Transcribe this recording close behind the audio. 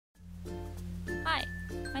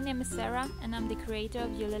name is Sarah and I'm the creator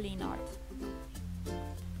of Jullelin art.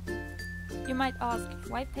 You might ask,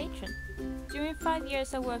 why patron? During 5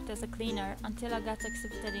 years I worked as a cleaner until I got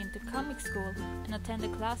accepted into comic school and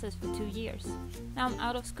attended classes for 2 years. Now I'm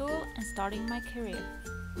out of school and starting my career.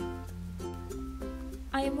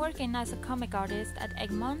 I am working as a comic artist at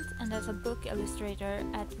Egmont and as a book illustrator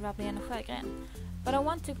at Jullelin Sjögren. But I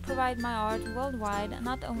want to provide my art worldwide and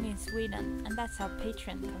not only in Sweden, and that's how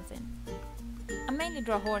Patreon comes in. I mainly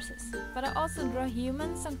draw horses, but I also draw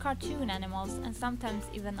humans and cartoon animals and sometimes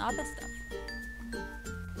even other stuff.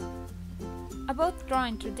 I both draw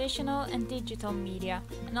in traditional and digital media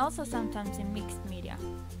and also sometimes in mixed media.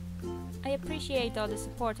 I appreciate all the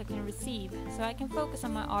support I can receive, so I can focus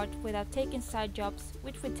on my art without taking side jobs,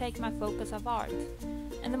 which would take my focus of art.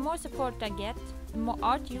 And the more support I get, the more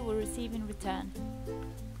art you will receive in return.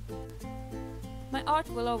 My art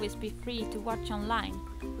will always be free to watch online,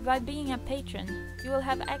 but by being a patron, you will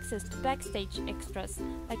have access to backstage extras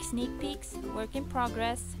like sneak peeks, work in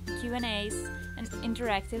progress, Q&As, and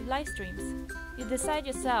interactive live streams. You decide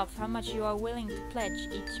yourself how much you are willing to pledge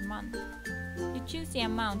each month. You choose the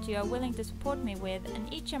amount you are willing to support me with,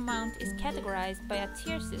 and each amount is categorized by a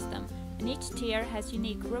tier system, and each tier has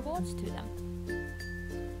unique rewards to them.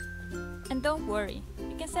 And don't worry,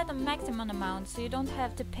 you can set a maximum amount so you don't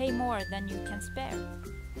have to pay more than you can spare.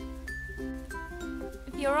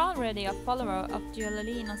 If you're already a follower of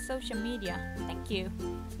Jullelin on social media, thank you.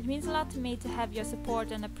 It means a lot to me to have your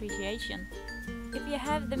support and appreciation. If you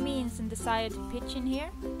have the means and desire to pitch in here,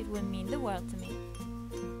 it will mean the world to me.